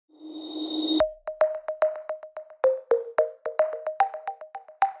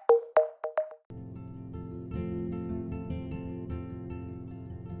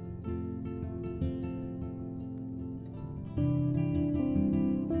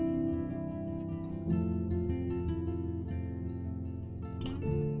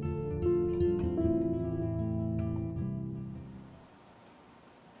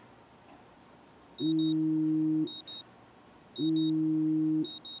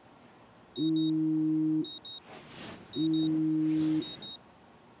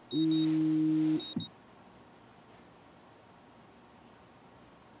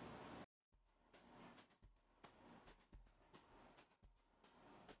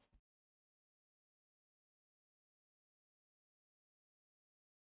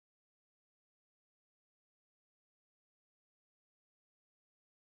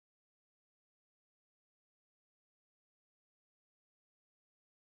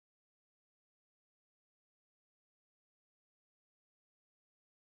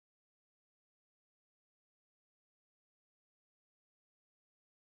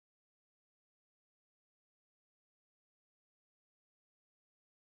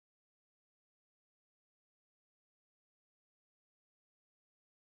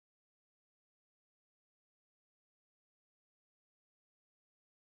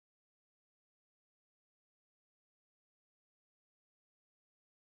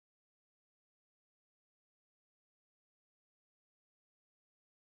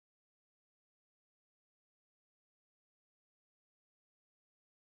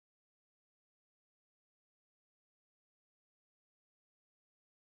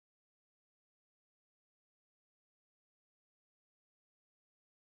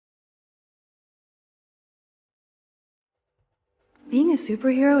Being a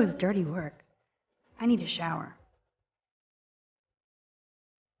superhero is dirty work. I need a shower.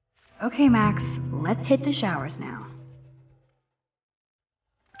 Okay, Max, let's hit the showers now.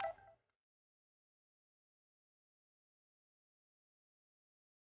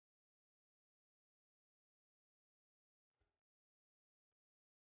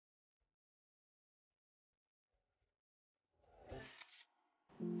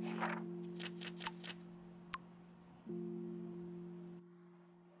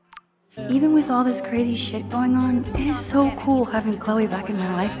 Even with all this crazy shit going on, it is so cool having Chloe back in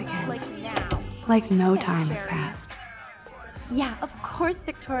my life again. Like no time has passed. Yeah, of course,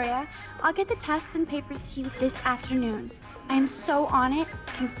 Victoria. I'll get the tests and papers to you this afternoon. I am so on it.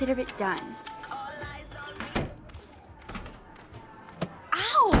 Consider it done.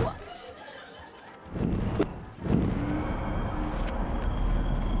 Ow!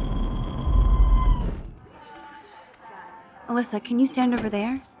 Alyssa, can you stand over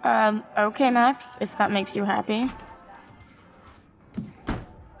there? Okay, Max, if that makes you happy.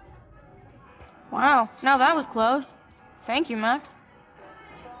 Wow, now that was close. Thank you, Max.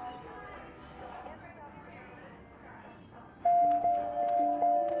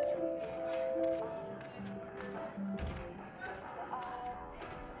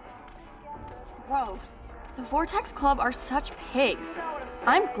 Gross. The Vortex Club are such pigs.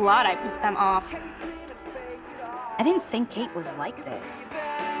 I'm glad I pissed them off. I didn't think Kate was like this.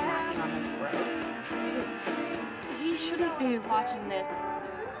 Max on his gross. He shouldn't be watching this.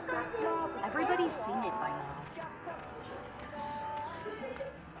 Everybody's seen it by now.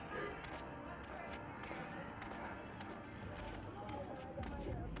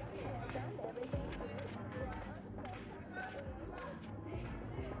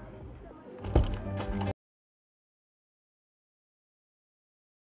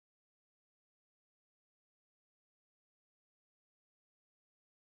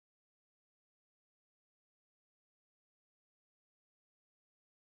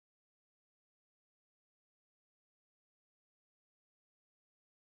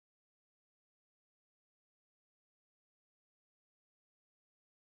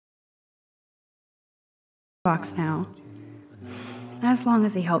 Box now. As long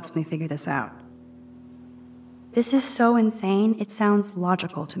as he helps me figure this out. This is so insane, it sounds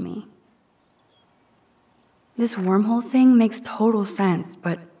logical to me. This wormhole thing makes total sense,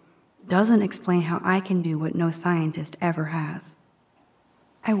 but doesn't explain how I can do what no scientist ever has.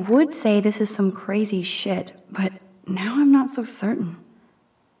 I would say this is some crazy shit, but now I'm not so certain.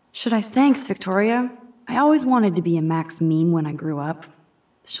 Should I? Thanks, Victoria. I always wanted to be a Max meme when I grew up.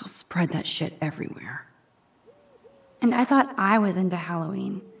 She'll spread that shit everywhere. And I thought I was into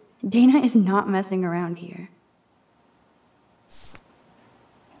Halloween. Dana is not messing around here.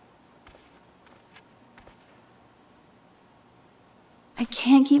 I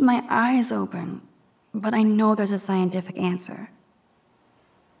can't keep my eyes open, but I know there's a scientific answer.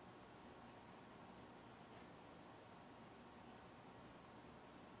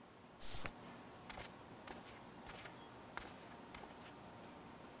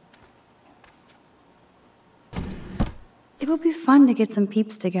 It would be fun to get some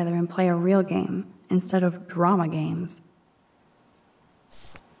peeps together and play a real game, instead of drama games.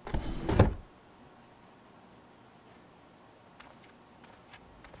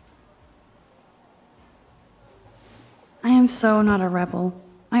 I am so not a rebel.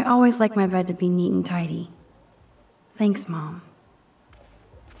 I always like my bed to be neat and tidy. Thanks, Mom.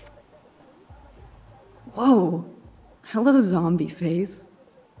 Whoa! Hello, zombie face.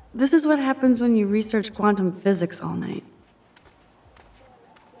 This is what happens when you research quantum physics all night.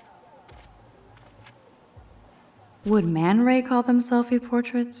 Would Man Ray call them selfie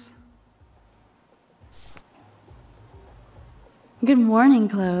portraits? Good morning,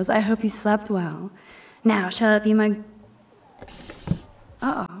 Close. I hope you slept well. Now, shall it be my...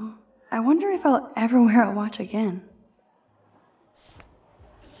 Uh-oh. I wonder if I'll ever wear a watch again.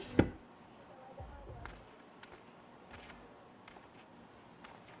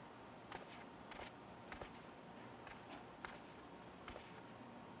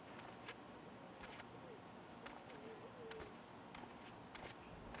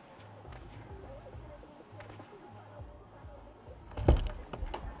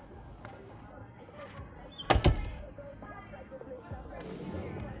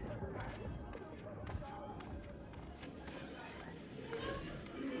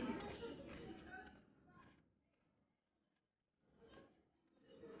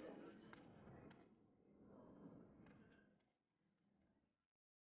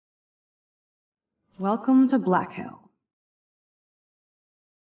 Welcome to Black Hill.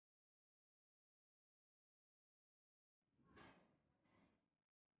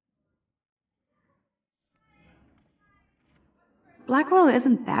 Blackwell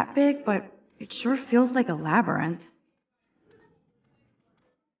isn't that big, but it sure feels like a labyrinth.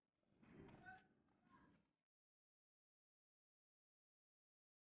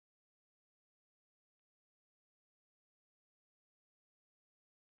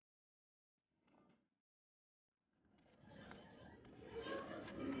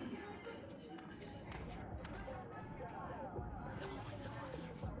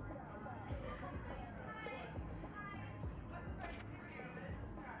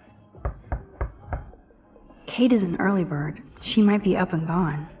 Kate is an early bird. She might be up and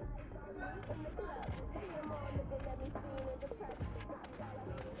gone.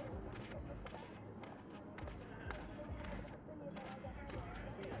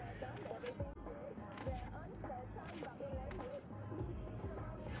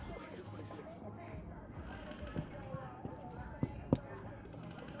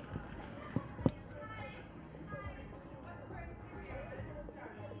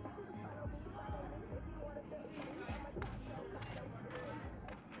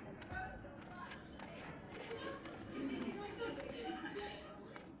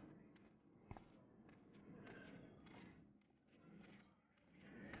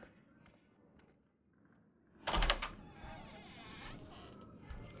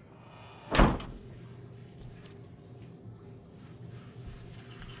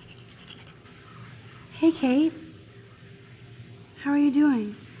 Hey, Kate. How are you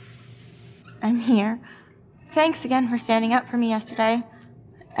doing? I'm here. Thanks again for standing up for me yesterday.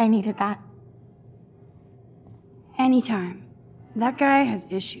 I needed that. Anytime. That guy has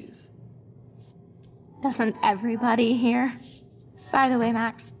issues. Doesn't everybody here? By the way,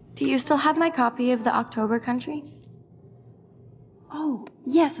 Max, do you still have my copy of the October Country? Oh,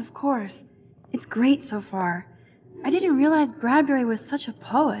 yes, of course. It's great so far. I didn't realize Bradbury was such a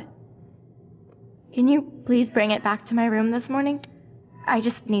poet. Can you please bring it back to my room this morning? I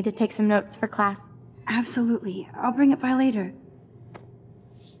just need to take some notes for class. Absolutely. I'll bring it by later.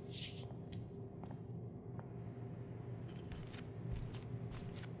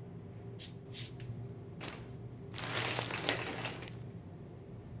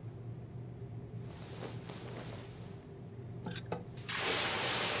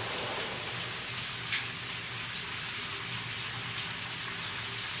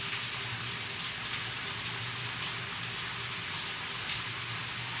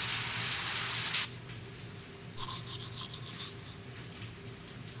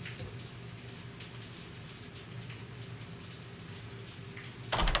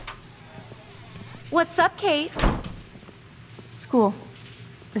 What's up, Kate? School.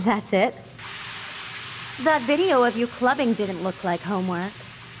 That's it? That video of you clubbing didn't look like homework.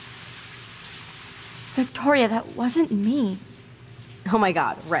 Victoria, that wasn't me. Oh my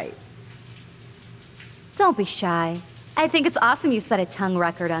god, right. Don't be shy. I think it's awesome you set a tongue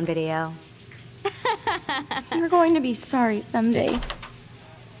record on video. You're going to be sorry someday.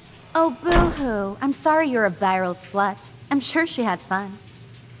 Oh, boo-hoo. I'm sorry you're a viral slut. I'm sure she had fun.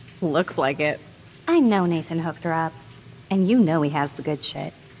 Looks like it. I know Nathan hooked her up. And you know he has the good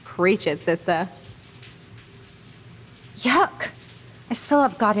shit. Preach it, sister. Yuck! I still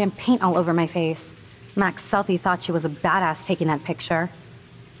have goddamn paint all over my face. Max Selfie thought she was a badass taking that picture.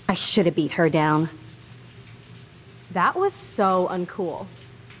 I should have beat her down. That was so uncool.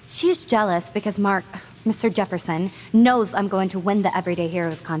 She's jealous because Mark, Mr. Jefferson, knows I'm going to win the Everyday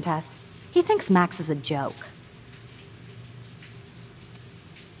Heroes contest. He thinks Max is a joke.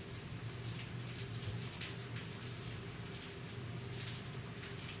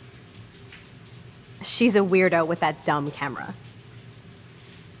 She's a weirdo with that dumb camera.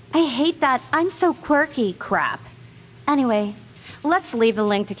 I hate that "I'm so quirky" crap. Anyway, let's leave the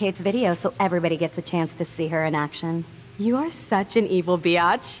link to Kate's video so everybody gets a chance to see her in action. You are such an evil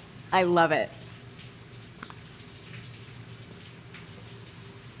biatch. I love it.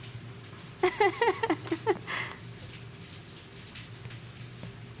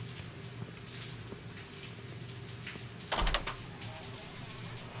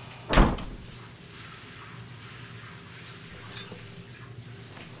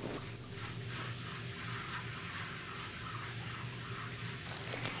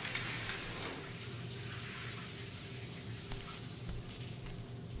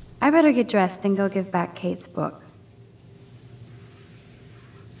 I better get dressed and go give back Kate's book.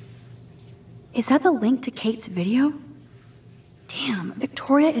 Is that the link to Kate's video? Damn,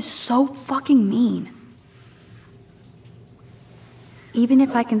 Victoria is so fucking mean. Even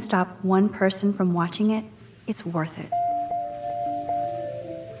if I can stop one person from watching it, it's worth it.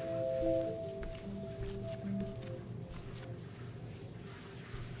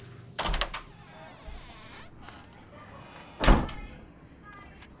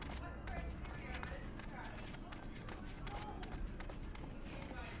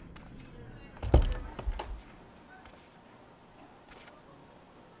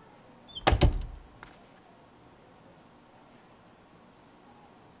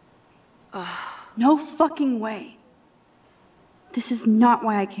 No fucking way. This is not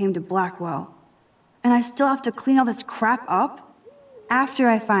why I came to Blackwell. And I still have to clean all this crap up after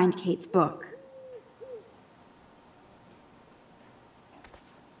I find Kate's book.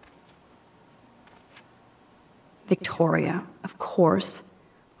 Victoria, of course.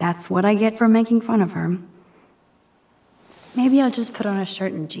 That's what I get for making fun of her. Maybe I'll just put on a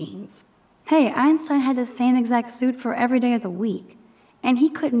shirt and jeans. Hey, Einstein had the same exact suit for every day of the week, and he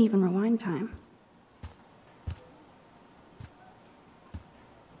couldn't even rewind time.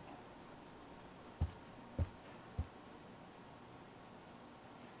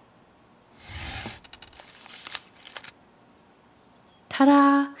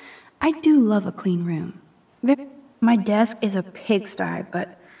 Ta-da! I do love a clean room. My desk is a pigsty,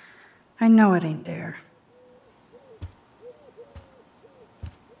 but I know it ain't there.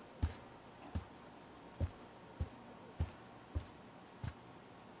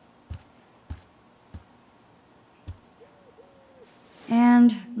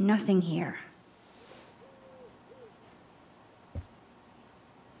 And nothing here.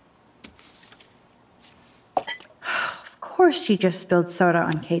 Of course she just spilled soda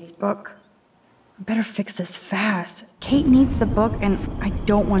on Kate's book. I better fix this fast. Kate needs the book, and I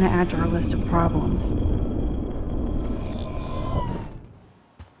don't want to add to her list of problems.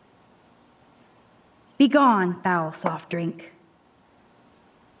 Be gone, foul soft drink.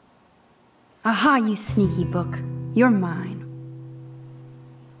 Aha, you sneaky book. You're mine.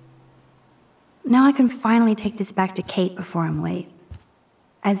 Now I can finally take this back to Kate before I'm late.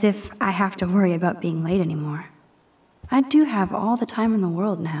 As if I have to worry about being late anymore. I do have all the time in the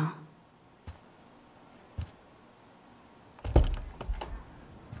world now.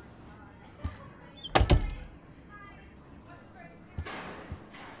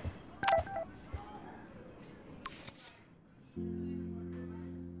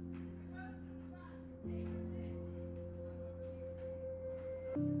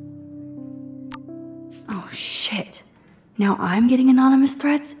 Oh shit. Now I'm getting anonymous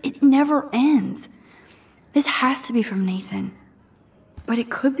threats? It never ends. This has to be from Nathan. But it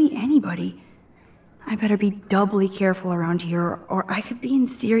could be anybody. I better be doubly careful around here, or I could be in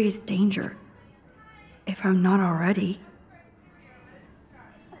serious danger. If I'm not already.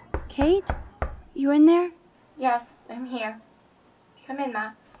 Kate? You in there? Yes, I'm here. Come in,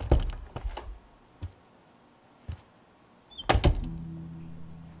 Max.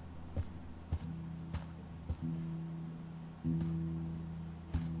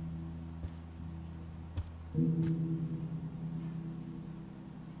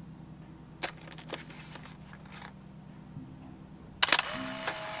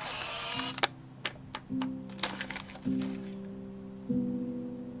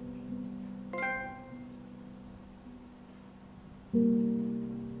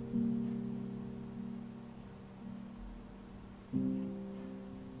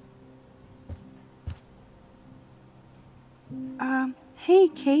 Hey,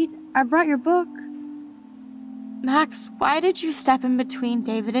 Kate, I brought your book. Max, why did you step in between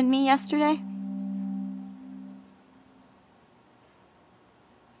David and me yesterday?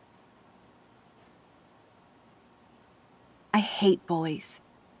 I hate bullies.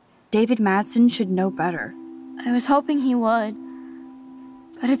 David Madsen should know better. I was hoping he would.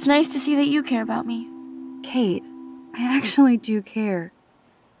 But it's nice to see that you care about me. Kate, I actually do care.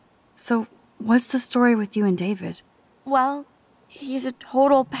 So, what's the story with you and David? Well, he's a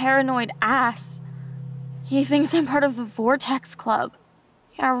total paranoid ass. He thinks I'm part of the Vortex Club.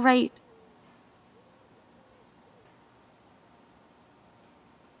 Yeah, right.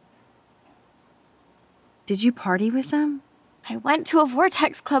 Did you party with them? I went to a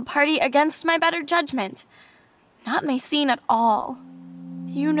Vortex Club party against my better judgment. Not my scene at all.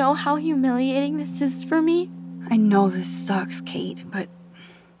 You know how humiliating this is for me? I know this sucks, Kate, but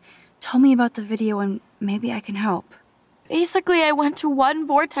tell me about the video and maybe I can help. Basically, I went to one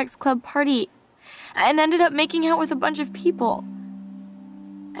Vortex Club party and ended up making out with a bunch of people.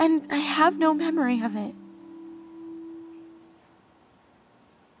 And I have no memory of it.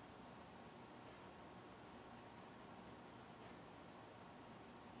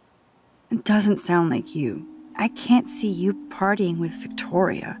 It doesn't sound like you. I can't see you partying with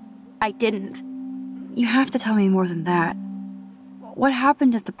Victoria. I didn't. You have to tell me more than that. What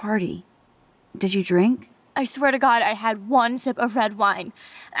happened at the party? Did you drink? I swear to God, I had one sip of red wine,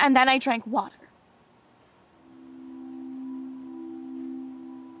 and then I drank water.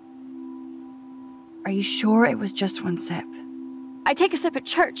 Are you sure it was just one sip? I take a sip at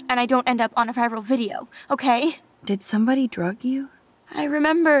church, and I don't end up on a viral video, okay? Did somebody drug you? I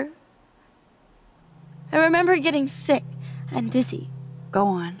remember getting sick and dizzy. Go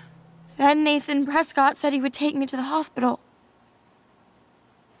on. Then Nathan Prescott said he would take me to the hospital.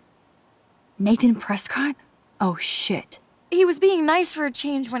 Nathan Prescott? Oh, shit. He was being nice for a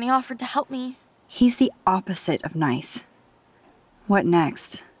change when he offered to help me. He's the opposite of nice. What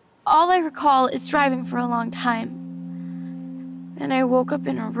next? All I recall is driving for a long time. Then I woke up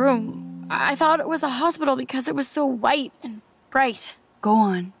in a room. I thought it was a hospital because it was so white and bright. Go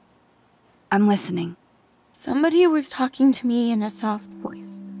on. I'm listening. Somebody was talking to me in a soft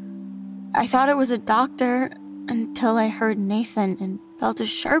voice. I thought it was a doctor until I heard Nathan and felt a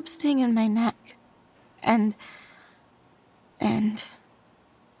sharp sting in my neck. And...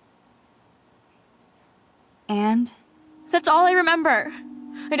 That's all I remember.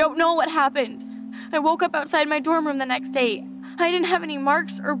 I don't know what happened. I woke up outside my dorm room the next day. I didn't have any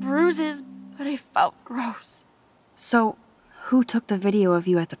marks or bruises, but I felt gross. So, who took the video of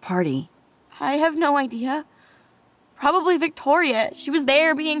you at the party? I have no idea. Probably Victoria. She was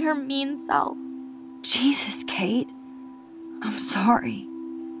there being her mean self. Jesus, Kate. I'm sorry.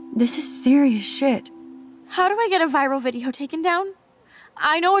 This is serious shit. How do I get a viral video taken down?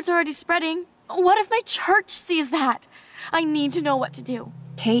 I know it's already spreading. What if my church sees that? I need to know what to do.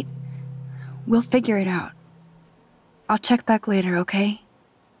 Kate, we'll figure it out. I'll check back later, okay?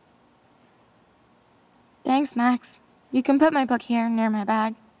 Thanks, Max. You can put my book here near my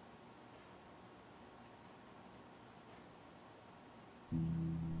bag.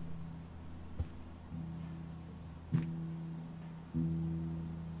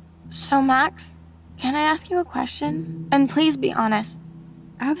 So, Max, can I ask you a question? And please be honest.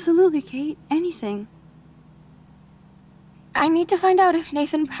 Absolutely, Kate. Anything. I need to find out if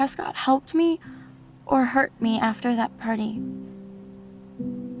Nathan Prescott helped me or hurt me after that party.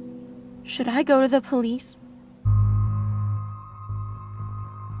 Should I go to the police?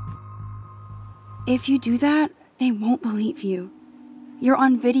 If you do that, they won't believe you. You're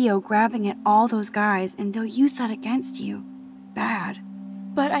on video grabbing at all those guys, and they'll use that against you. Bad.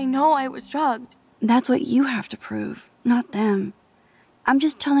 But I know I was drugged. That's what you have to prove, not them. I'm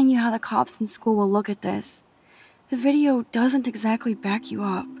just telling you how the cops in school will look at this. The video doesn't exactly back you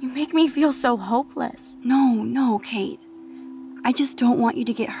up. You make me feel so hopeless. No, Kate. I just don't want you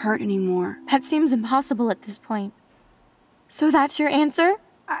to get hurt anymore. That seems impossible at this point. So that's your answer?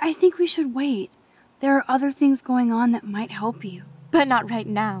 I think we should wait. There are other things going on that might help you. But not right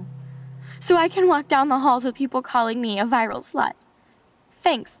now. So I can walk down the halls with people calling me a viral slut.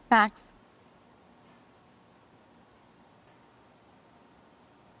 Thanks, Max.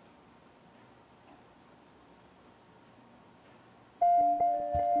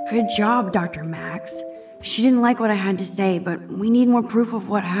 Good job, Dr. Max. She didn't like what I had to say, but we need more proof of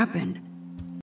what happened.